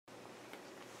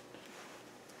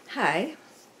Hi,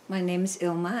 my name is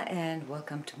Ilma and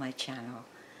welcome to my channel.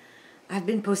 I've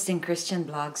been posting Christian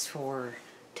blogs for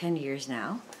 10 years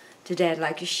now. Today I'd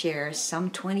like to share Psalm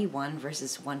 21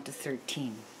 verses 1 to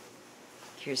 13.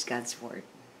 Here's God's word.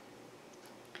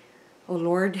 O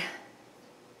Lord,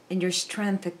 in your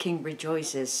strength the king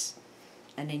rejoices,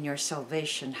 and in your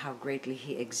salvation how greatly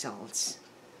he exalts.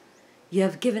 You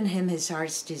have given him his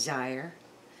heart's desire,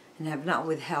 and have not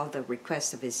withheld the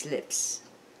request of his lips.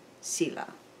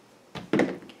 Selah.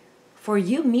 For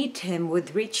you meet him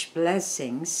with rich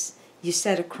blessings, you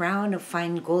set a crown of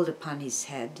fine gold upon his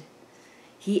head.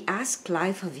 He asked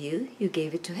life of you, you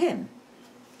gave it to him,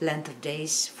 length of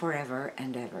days forever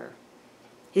and ever.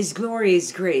 His glory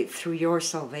is great through your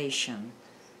salvation.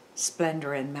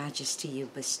 Splendor and majesty you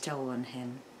bestow on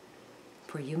him,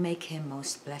 for you make him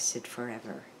most blessed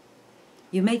forever.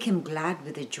 You make him glad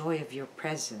with the joy of your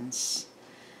presence,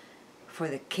 for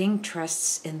the king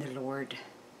trusts in the Lord.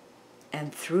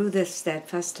 And through the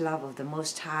steadfast love of the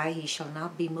Most High he shall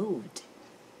not be moved.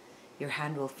 Your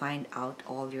hand will find out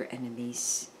all your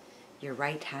enemies. Your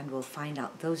right hand will find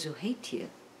out those who hate you.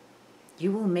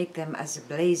 You will make them as a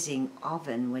blazing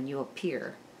oven when you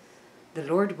appear. The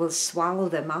Lord will swallow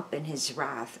them up in his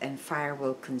wrath, and fire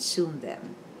will consume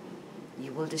them.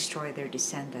 You will destroy their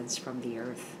descendants from the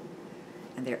earth,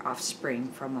 and their offspring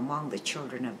from among the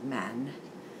children of man.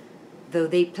 Though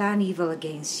they plan evil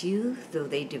against you, though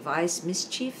they devise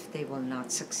mischief, they will not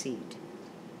succeed.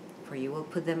 For you will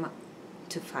put them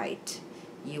to fight.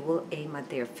 You will aim at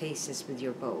their faces with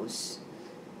your bows.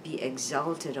 Be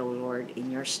exalted, O Lord,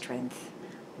 in your strength.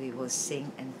 We will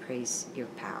sing and praise your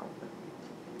power.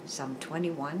 Psalm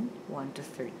 21, 1 to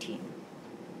 13.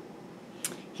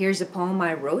 Here's a poem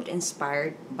I wrote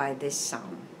inspired by this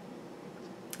psalm.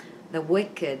 The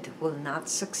wicked will not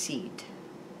succeed.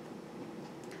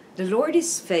 The Lord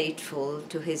is faithful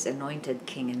to his anointed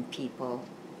king and people.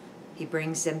 He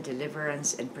brings them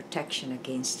deliverance and protection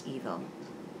against evil.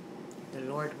 The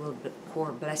Lord will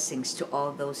pour blessings to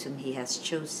all those whom he has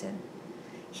chosen.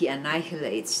 He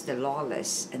annihilates the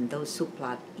lawless and those who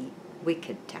plot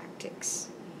wicked tactics.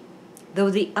 Though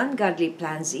the ungodly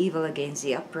plans evil against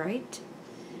the upright,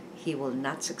 he will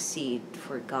not succeed,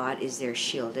 for God is their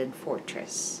shield and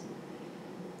fortress.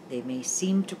 They may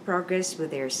seem to progress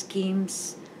with their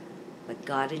schemes, but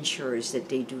God ensures that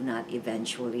they do not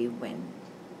eventually win.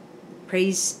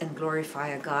 Praise and glorify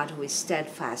a God who is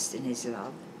steadfast in his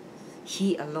love.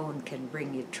 He alone can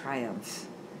bring you triumph,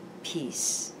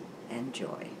 peace, and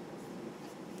joy.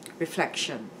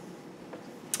 Reflection.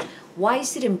 Why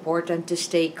is it important to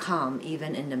stay calm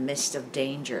even in the midst of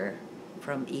danger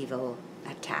from evil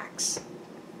attacks?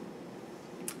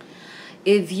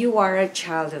 If you are a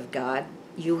child of God,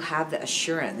 you have the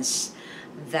assurance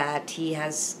that he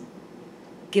has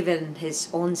given his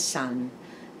own son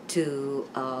to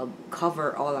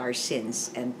cover all our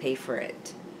sins and pay for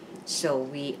it. So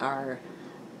we are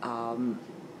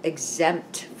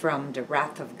exempt from the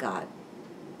wrath of God.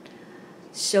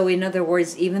 So in other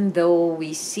words, even though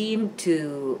we seem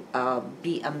to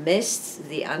be amidst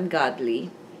the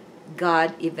ungodly,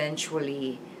 God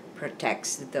eventually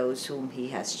protects those whom he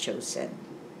has chosen.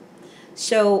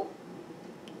 So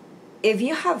if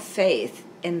you have faith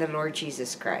in the Lord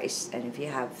Jesus Christ, and if you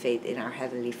have faith in our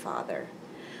Heavenly Father,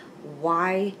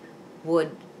 why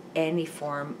would any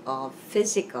form of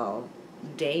physical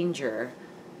danger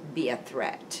be a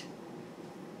threat?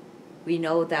 We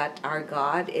know that our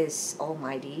God is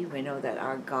almighty. We know that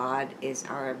our God is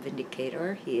our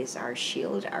vindicator. He is our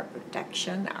shield, our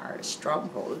protection, our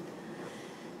stronghold.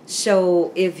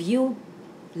 So if you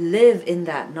live in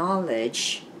that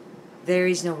knowledge, there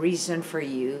is no reason for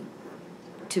you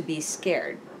to be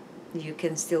scared. You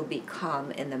can still be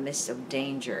calm in the midst of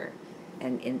danger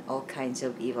and in all kinds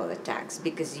of evil attacks,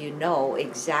 because you know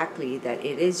exactly that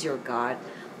it is your God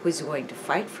who's going to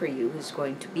fight for you, who's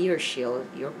going to be your shield,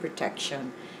 your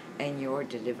protection, and your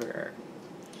deliverer.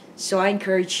 So I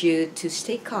encourage you to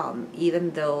stay calm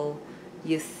even though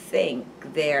you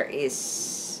think there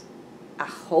is a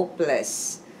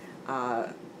hopeless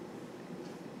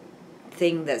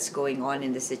thing that's going on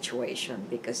in the situation,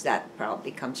 because that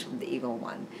probably comes from the evil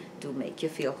one to make you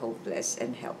feel hopeless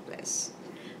and helpless.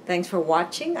 Thanks for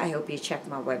watching. I hope you check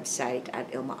my website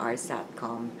at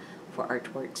ilmaarts.com for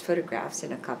artworks, photographs,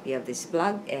 and a copy of this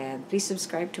blog. And please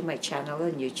subscribe to my channel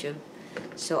on YouTube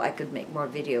so I could make more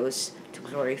videos to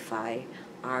glorify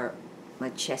our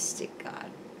majestic God.